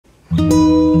Hello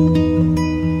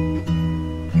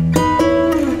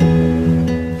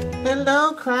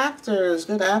crafters,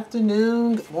 good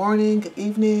afternoon, good morning, good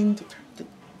evening,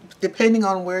 depending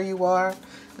on where you are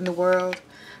in the world.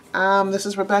 This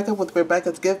is Rebecca with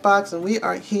Rebecca's Gift Box, and we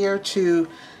are here to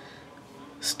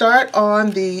start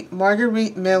on the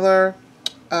Marguerite Miller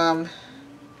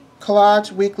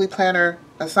Collage Weekly Planner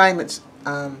Assignments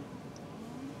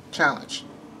Challenge.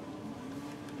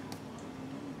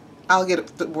 I'll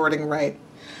get the wording right.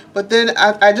 But then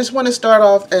I just want to start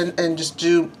off and just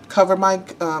do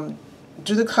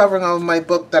the covering of my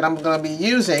book that I'm going to be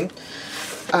using.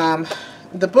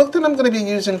 The book that I'm going to be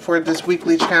using for this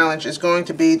weekly challenge is going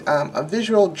to be a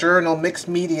visual journal mixed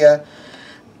media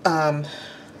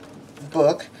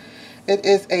book. It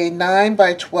is a 9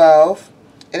 by 12.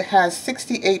 It has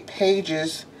 68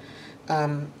 pages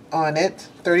on it,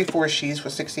 34 sheets for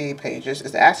 68 pages.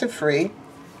 It's acid free.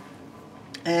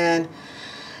 And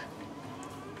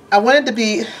I wanted to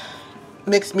be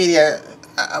mixed media.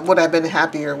 Would have been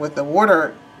happier with the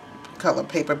watercolor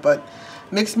paper, but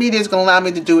mixed media is going to allow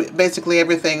me to do basically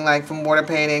everything, like from water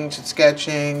painting to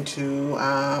sketching to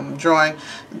drawing,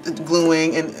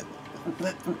 gluing, and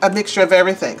a mixture of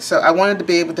everything. So I wanted to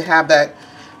be able to have that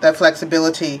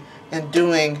flexibility in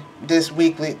doing this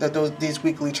weekly these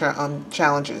weekly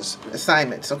challenges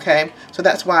assignments. Okay, so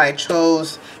that's why I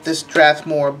chose this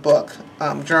Strathmore book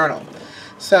journal.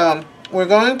 So we're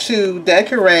going to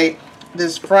decorate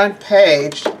this front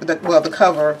page, the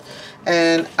cover,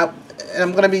 and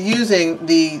I'm going to be using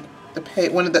the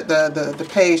page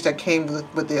that came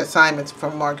with the assignments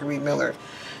from Marguerite Miller,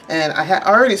 and I had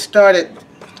already started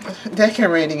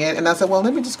decorating it, and I said, well,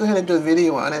 let me just go ahead and do a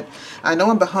video on it. I know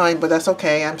I'm behind, but that's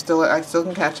okay. I still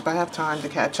can catch up. I have time to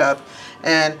catch up,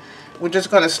 and we're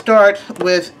just going to start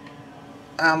with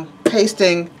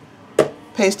pasting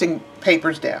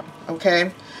papers down.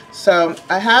 Okay, so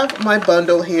I have my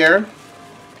bundle here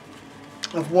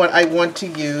of what I want to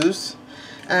use,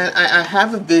 and I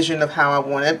have a vision of how I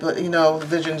want it, but you know,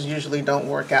 visions usually don't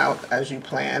work out as you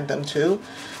planned them to.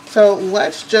 So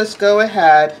let's just go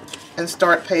ahead and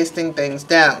start pasting things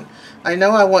down. I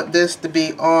know I want this to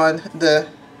be on the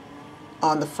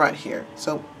front here,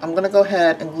 so I'm gonna go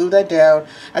ahead and glue that down.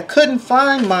 I couldn't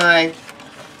find my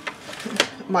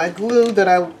glue that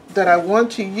I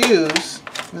want to use.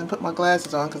 I'm gonna put my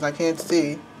glasses on because I can't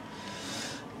see.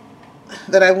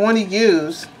 That I want to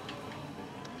use,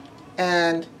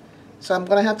 and so I'm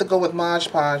gonna have to go with Mod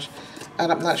Podge,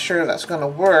 and I'm not sure if that's gonna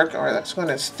work or that's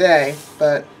gonna stay,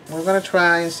 but we're gonna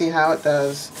try and see how it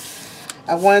does.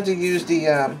 I wanted to use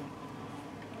the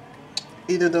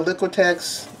either the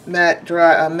Liquitex matte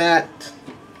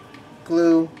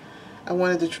glue. I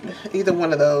wanted to either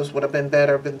one of those would have been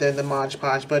better than the Mod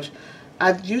Podge, but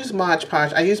I've used Mod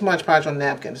Podge. I use Mod Podge on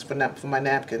napkins for my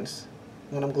napkins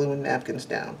when I'm gluing napkins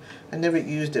down. I never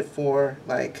used it for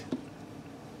like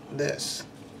this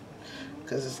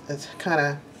because it's kind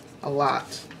of a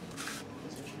lot.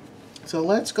 So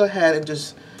let's go ahead and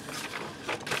just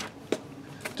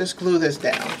glue this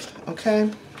down, okay?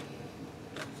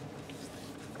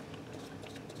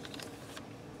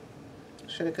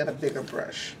 Should have got a bigger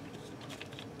brush.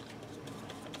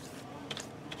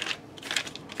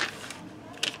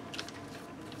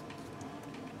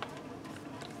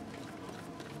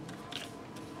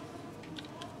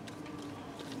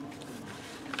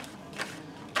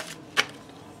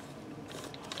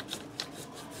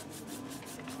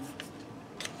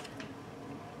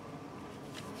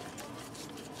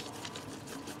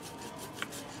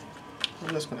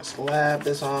 I'm just going to slab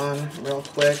this on real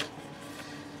quick.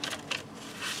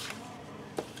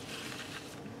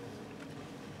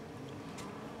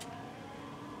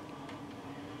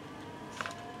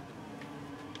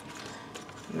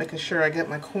 Making sure I get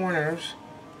my corners.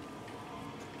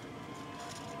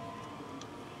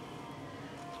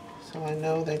 So I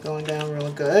know they're going down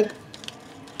real good.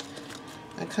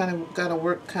 I kind of got to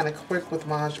work kind of quick with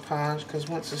Mod Podge because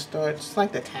once it starts, it's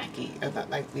like the tacky, not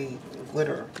like the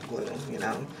glitter glue, you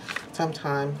know.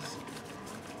 Sometimes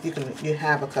you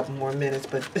have a couple more minutes,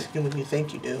 but when you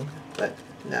think you do, but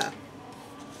no.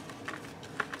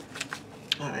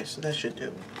 Alright, so that should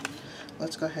do.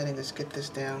 Let's go ahead and just get this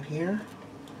down here.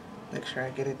 Make sure I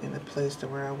get it in the place to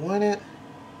where I want it.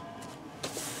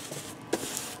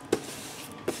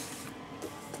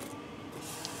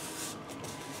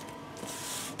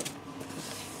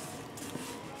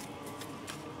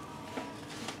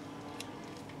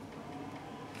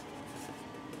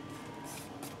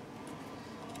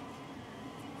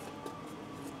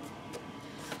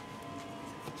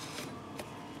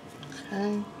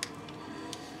 Okay.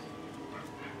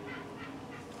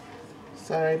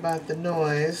 Sorry about the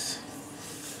noise.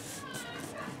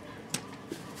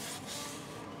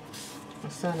 My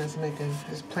son is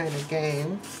playing a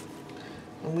game.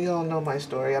 And we all know my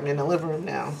story. I'm in the living room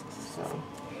now, so.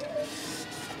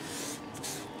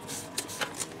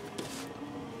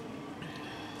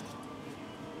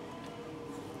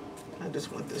 I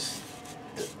just want this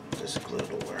glue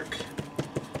to work.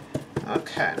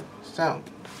 Okay, so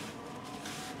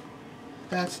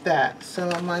that's that. So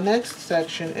my next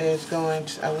section is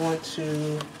I want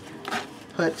to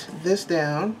put this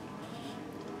down,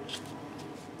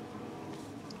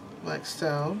 like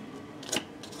so.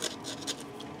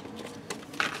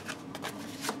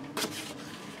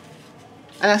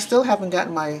 And I still haven't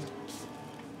gotten my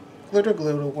glitter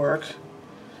glue to work,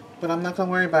 but I'm not going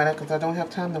to worry about it because I don't have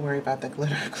time to worry about the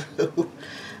glitter glue.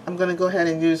 I'm going to go ahead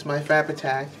and use my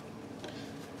Fabri-Tac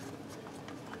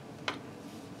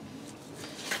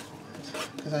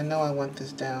because I know I want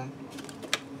this down.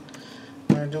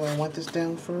 Or do I want this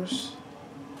down first?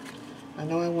 I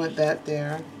know I want that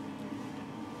there.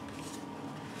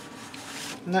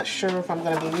 I'm not sure if I'm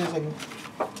going to be using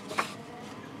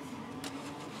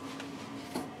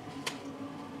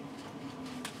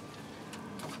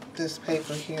this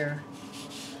paper here.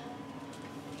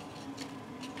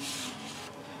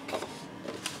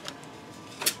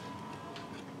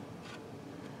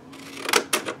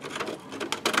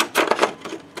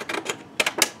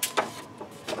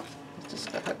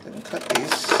 Just go ahead and cut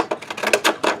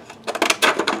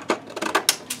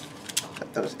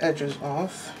those edges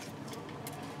off.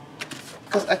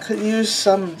 Because I could use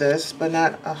some of this, but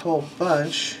not a whole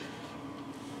bunch.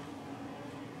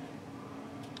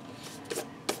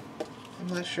 I'm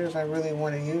not sure if I really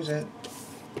want to use it.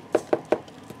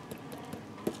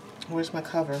 Where's my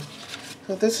cover?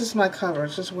 So this is my cover.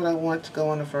 This is what I want to go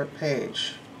on the front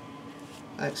page.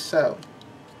 Like so.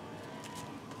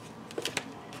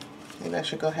 Maybe I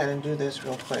should go ahead and do this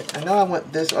real quick. I know I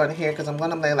want this on here because I'm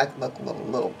going to lay like a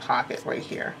little pocket right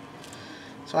here.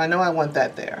 So I know I want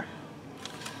that there.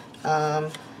 I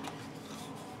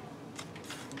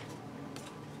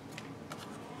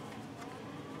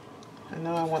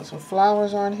know I want some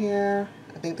flowers on here.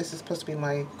 I think this is supposed to be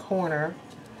my corner.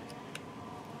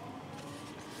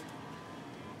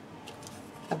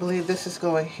 I believe this is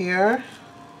going here.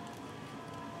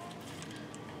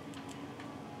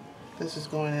 This is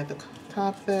going at the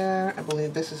top there. I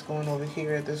believe this is going over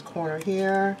here at this corner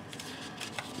here.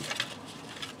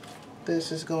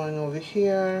 This is going over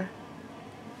here,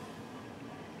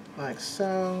 like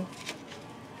so.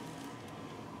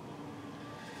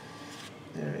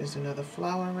 There is another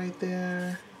flower right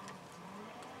there.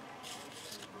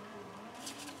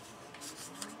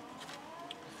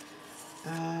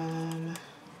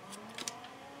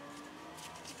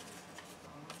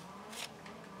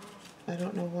 I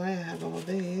don't know why I have all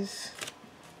these,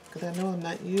 because I know I'm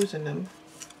not using them.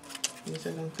 At least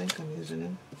I don't think I'm using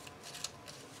them.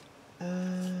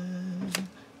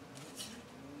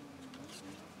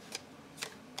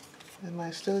 Am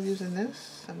I still using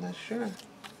this? I'm not sure.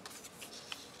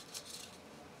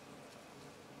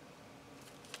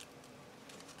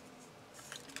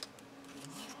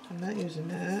 I'm not using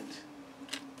that.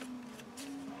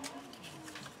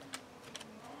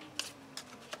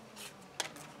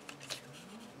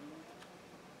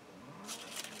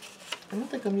 I don't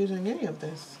think I'm using any of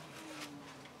this.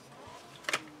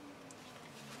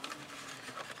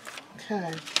 Okay,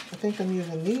 I think I'm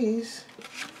using these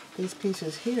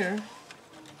pieces here,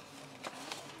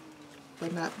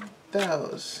 but not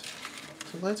those.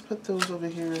 So let's put those over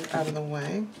here out of the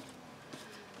way.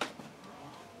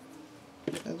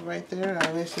 That's right there.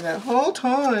 I wasted that whole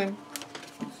time.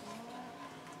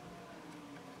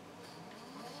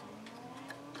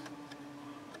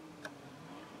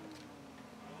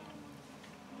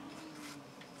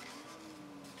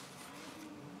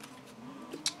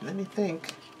 Let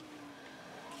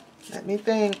me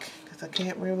think, because I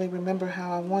can't really remember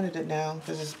how I wanted it now,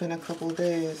 because it's been a couple of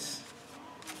days.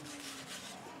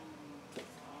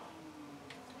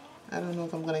 I don't know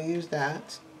if I'm going to use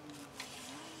that.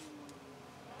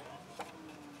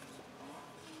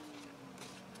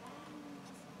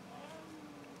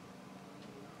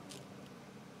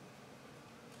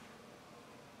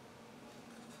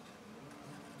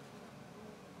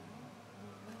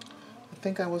 I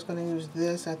think I was going to use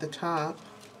this at the top.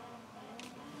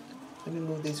 Let me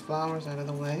move these flowers out of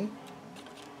the way.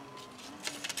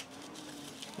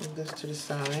 Move this to the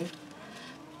side.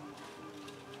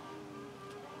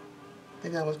 I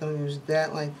think I was going to use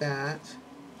that like that,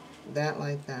 that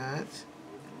like that,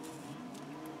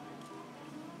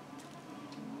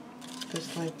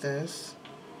 this like this,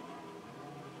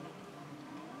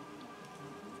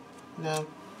 No,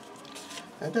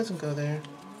 that doesn't go there.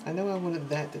 I know I wanted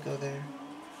that to go there.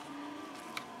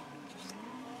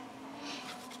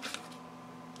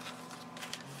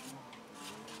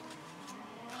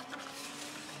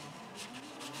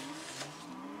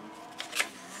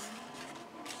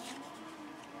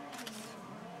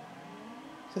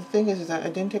 The thing is that I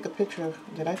didn't take a picture of,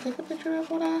 did I take a picture of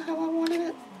how I wanted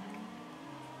it?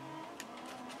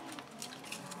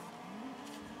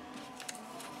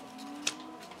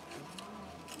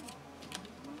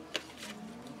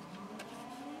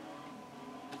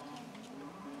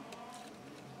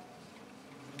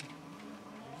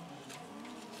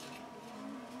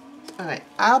 Alright,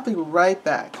 I'll be right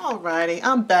back. Alrighty,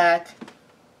 I'm back.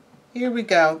 Here we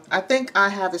go. I think I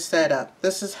have it set up.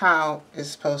 This is how it's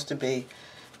supposed to be.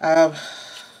 I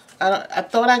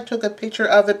thought I took a picture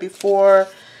of it before,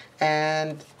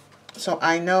 and so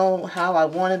I know how I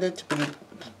wanted it to be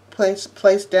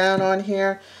placed down on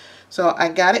here. So I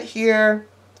got it here.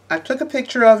 I took a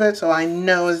picture of it, so I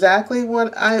know exactly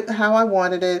how I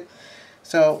wanted it.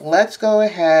 So let's go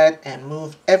ahead and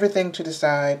move everything to the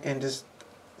side and just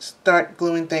start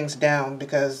gluing things down,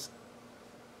 because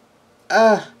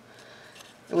it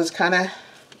was kind of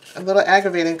a little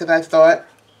aggravating because I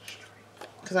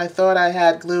thought I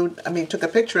had took a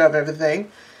picture of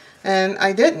everything, and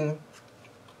I didn't.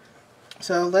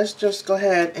 So let's just go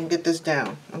ahead and get this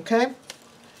down, okay?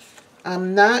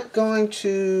 I'm not going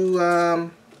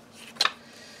to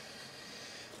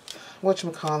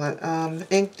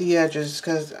ink the edges,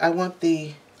 because I want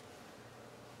the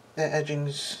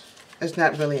edgings. It's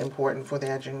not really important for the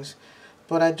edgings,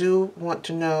 but I do want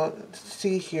to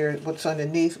see here what's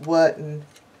underneath what and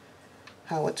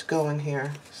how it's going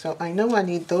here. So I know I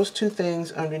need those two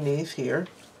things underneath here.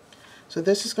 So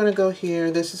this is going to go here,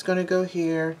 this is going to go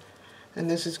here, and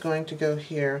this is going to go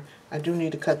here. I do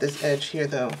need to cut this edge here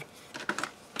though.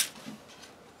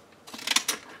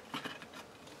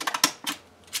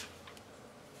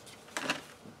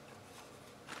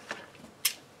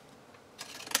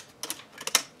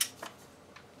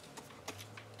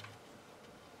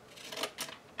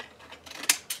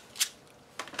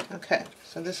 Okay,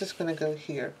 so this is going to go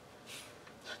here.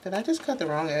 Did I just cut the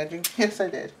wrong edging? Yes, I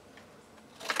did.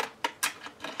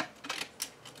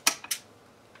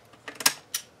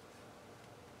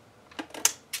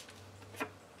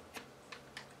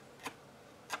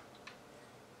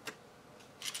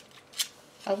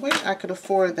 I wish I could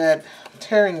afford that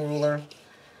tearing ruler,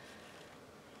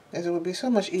 as it would be so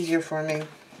much easier for me.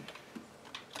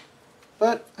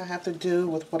 But I have to do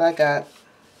with what I got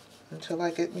until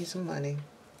I get me some money.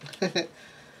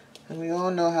 And we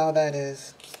all know how that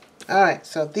is. Alright,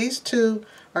 so these two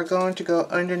are going to go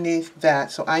underneath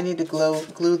that. So I need to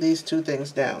glue these two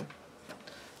things down.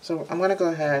 So I'm going to go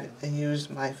ahead and use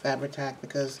my Fabri-Tac,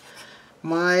 because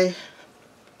my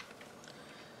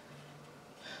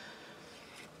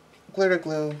glitter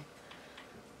glue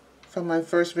from my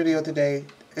first video today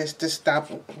is just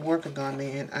stopped working on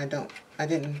me, and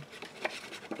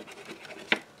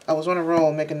I was on a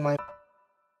roll making my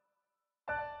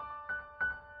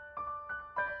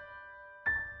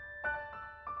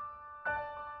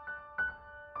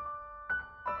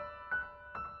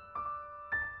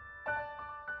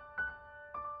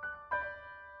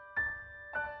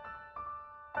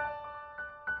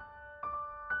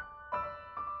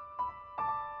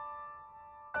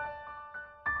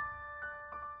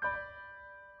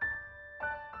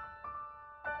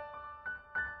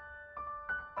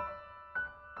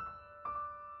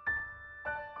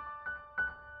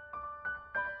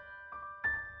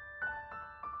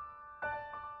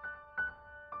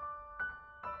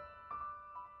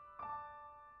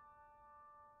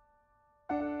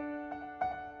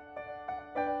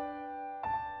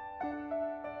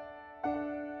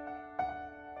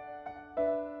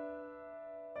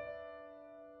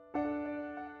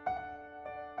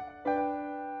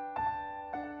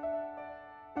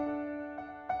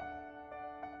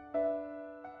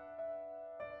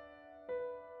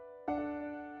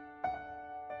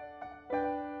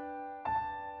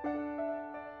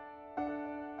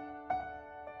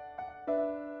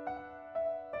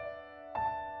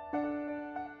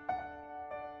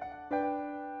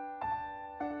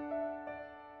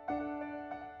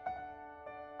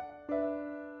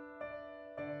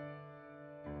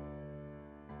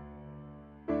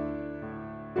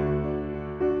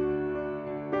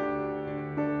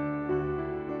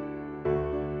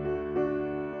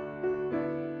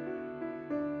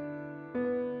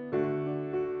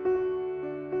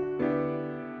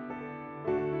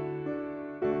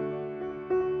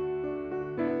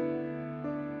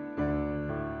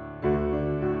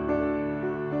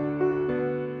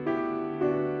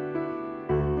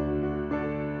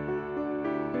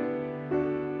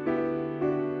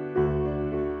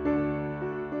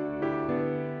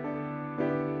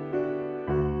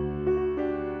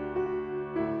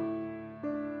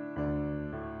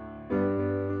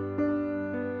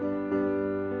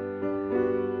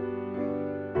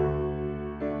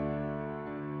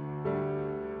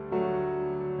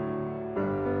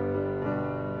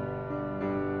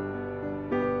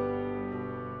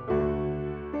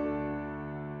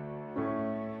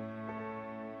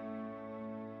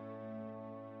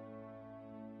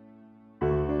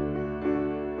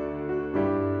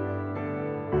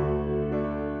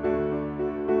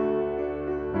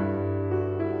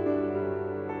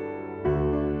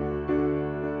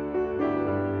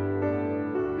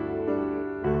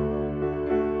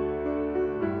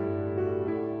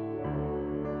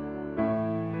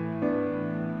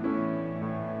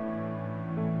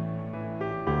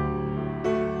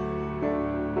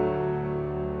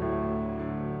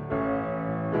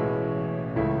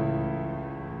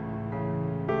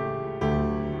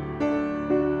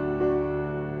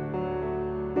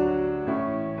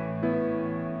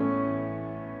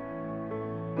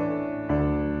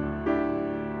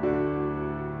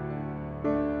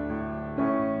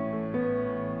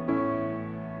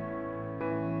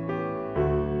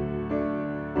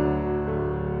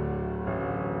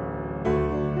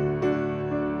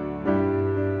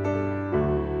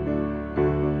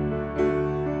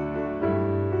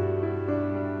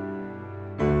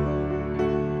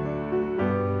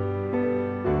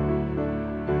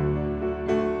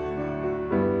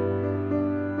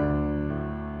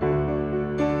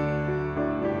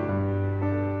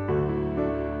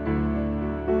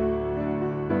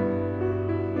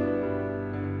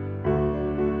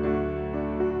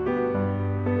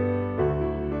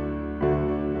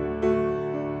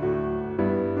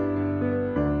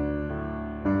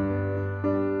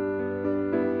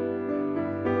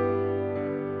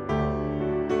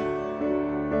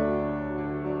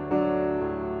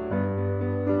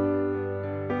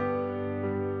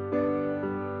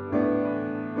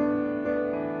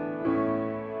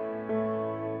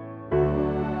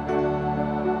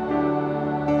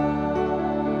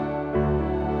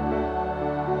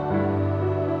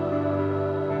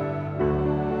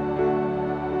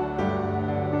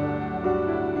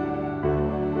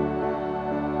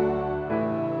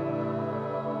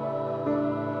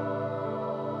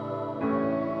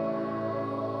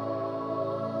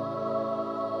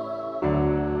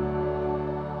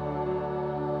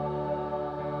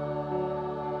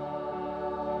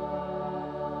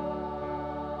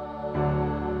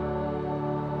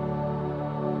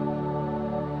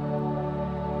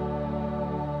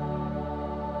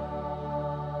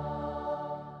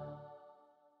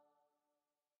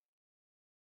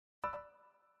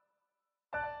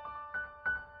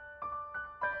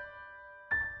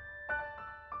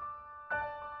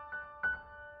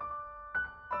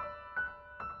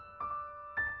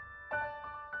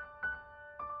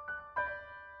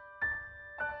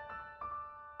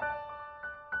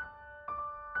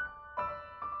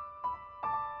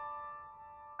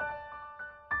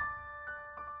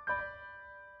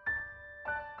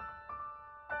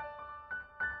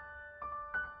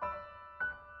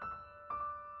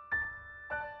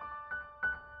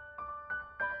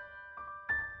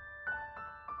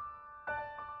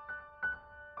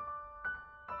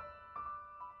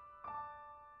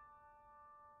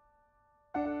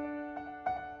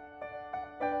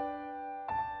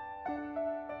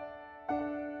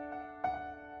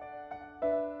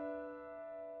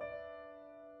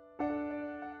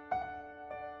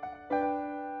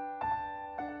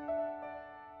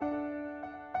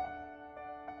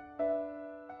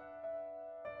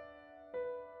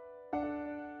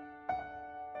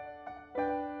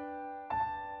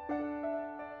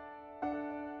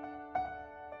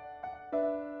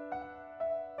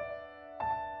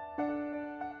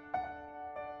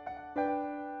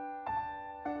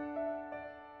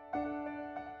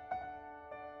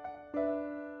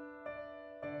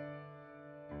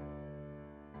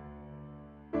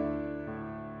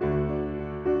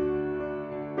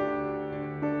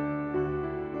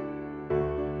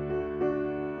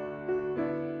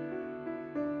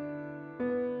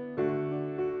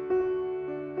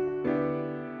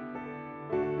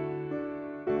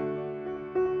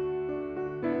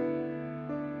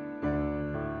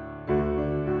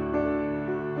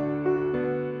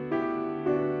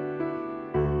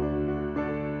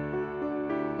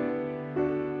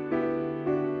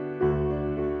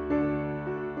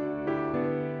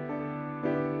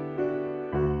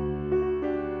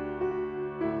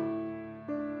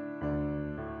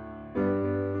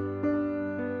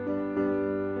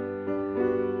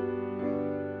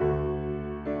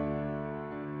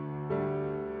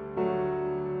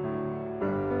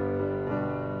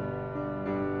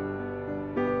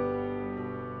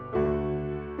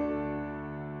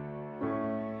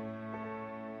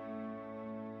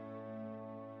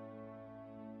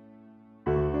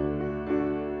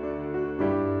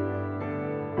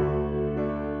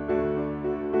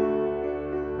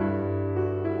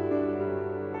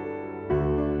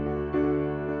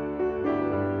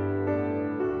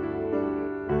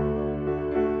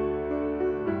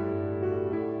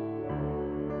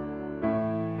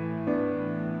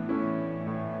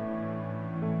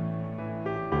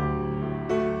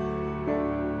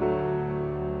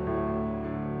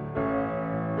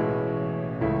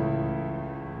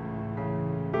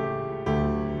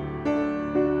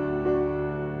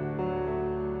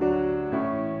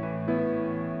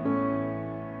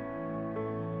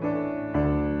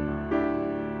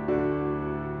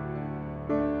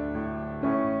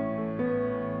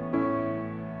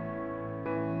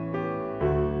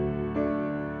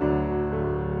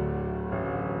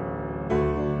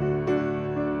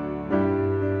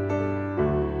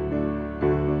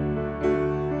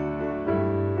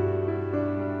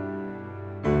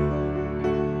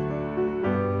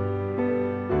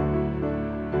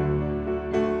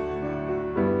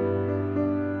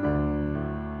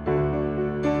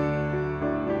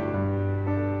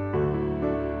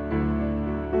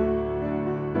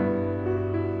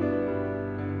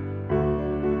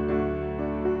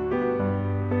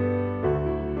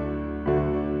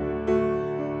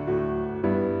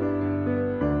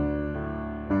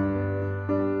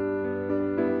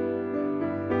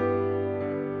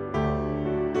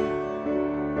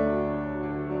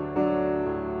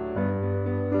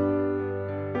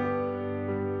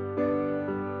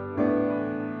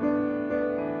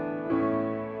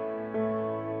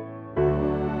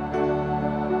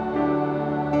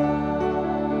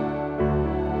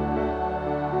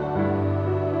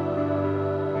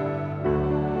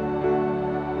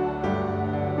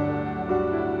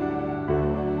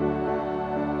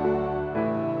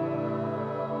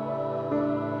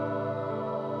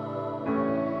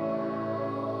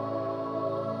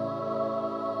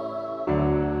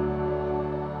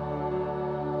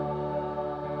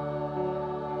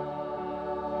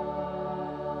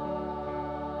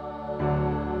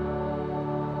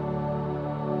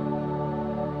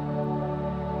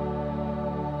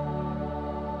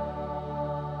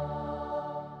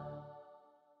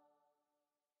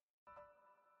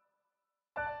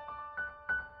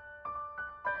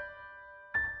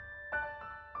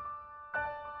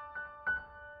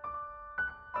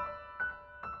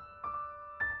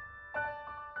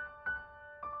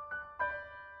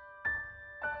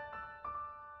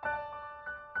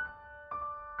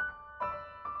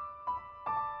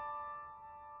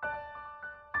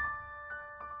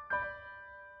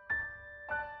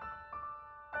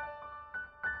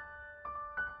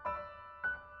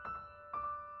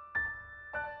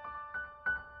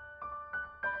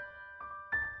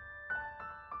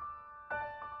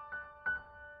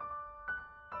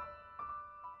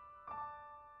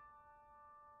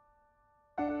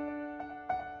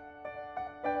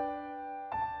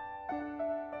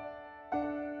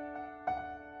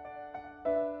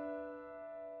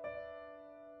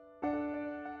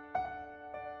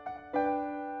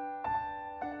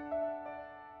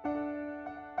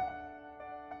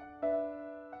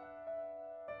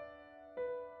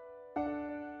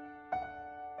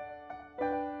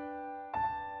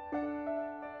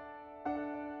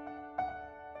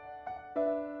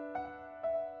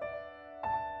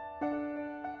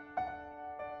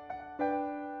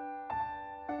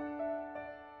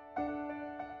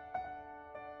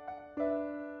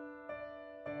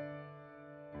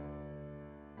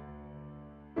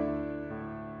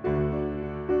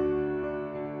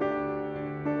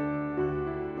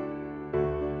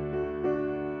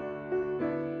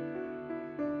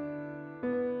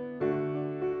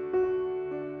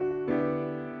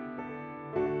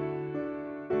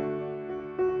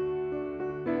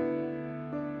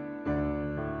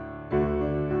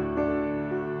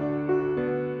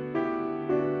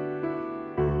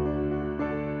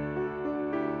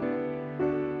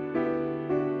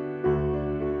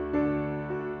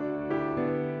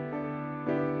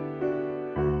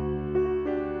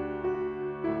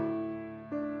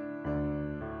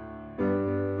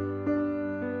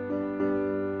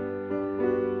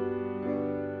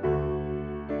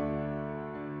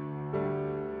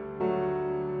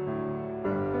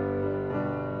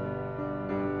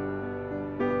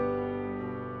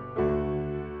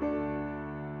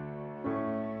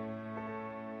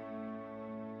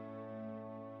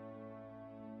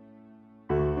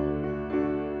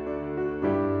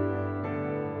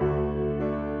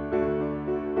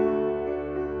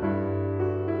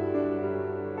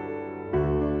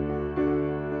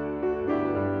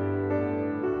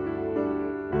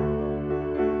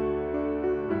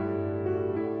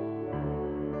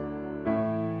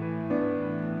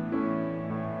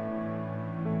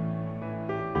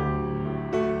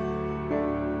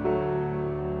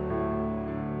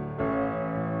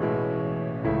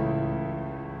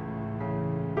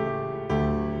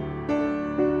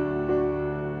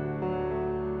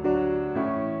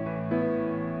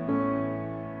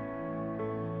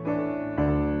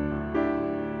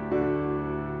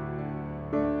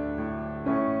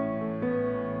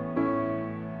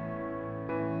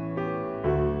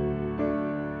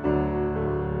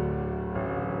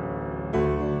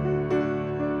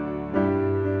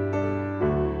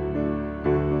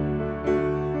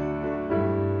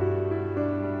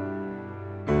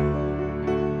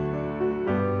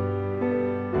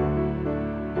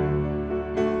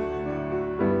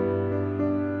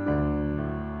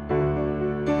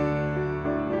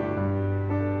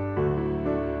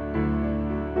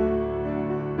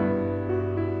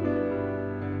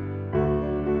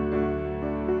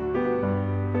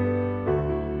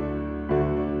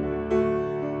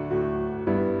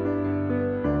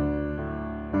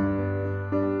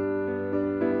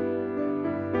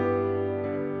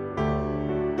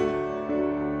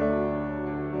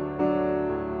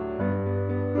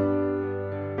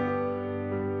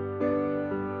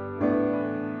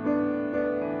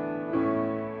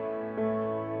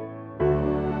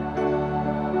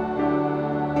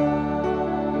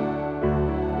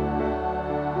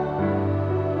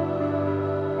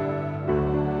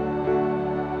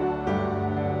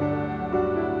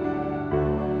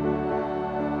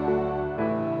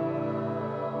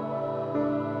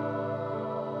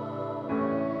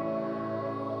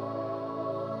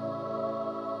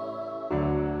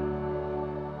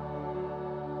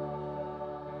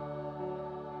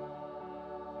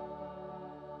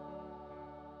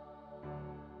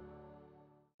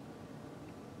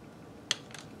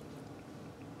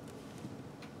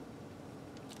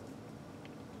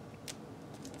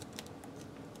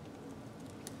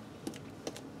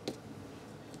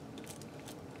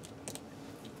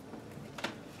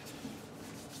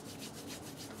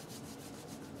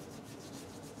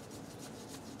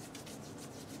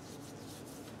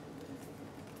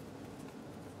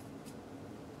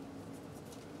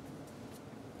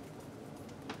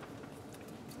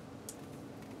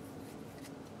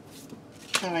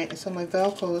Alright, so my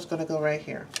Velcro is going to go right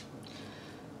here.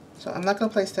 So I'm not going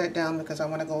to place that down because I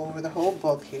want to go over the whole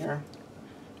book here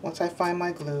once I find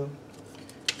my glue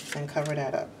and cover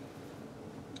that up.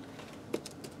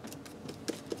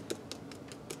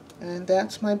 And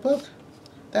that's my book.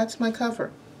 That's my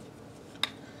cover.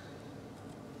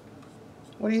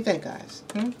 What do you think, guys?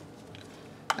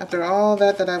 After all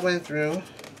that I went through,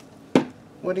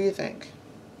 what do you think?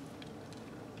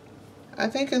 I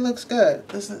think it looks good.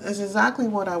 This is exactly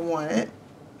what I wanted.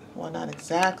 Well, not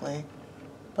exactly,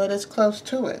 but it's close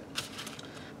to it.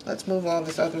 Let's move all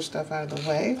this other stuff out of the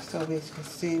way so we can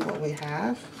see what we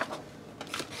have.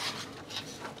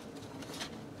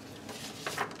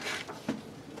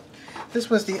 This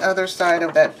was the other side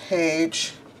of that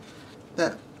page,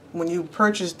 that when you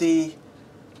purchase the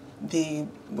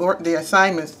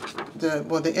assignments,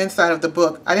 the inside of the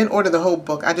book. I didn't order the whole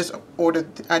book. I just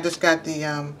got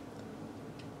the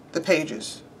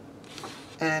pages,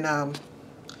 and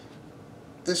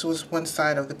this was one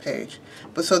side of the page.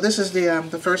 But so this is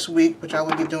the first week, which I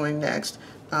will be doing next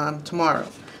tomorrow.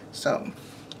 So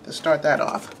to start that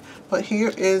off. But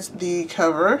here is the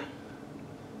cover,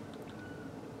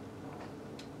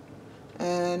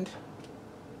 and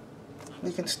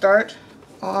we can start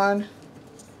on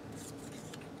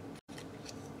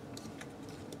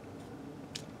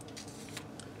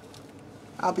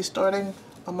I'll be starting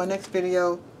on my next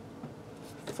video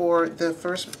for the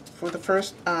first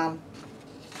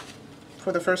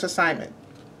assignment,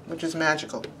 which is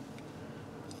magical.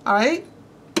 Alright,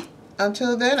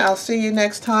 until then, I'll see you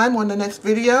next time on the next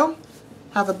video.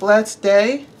 Have a blessed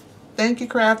day. Thank you,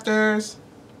 crafters.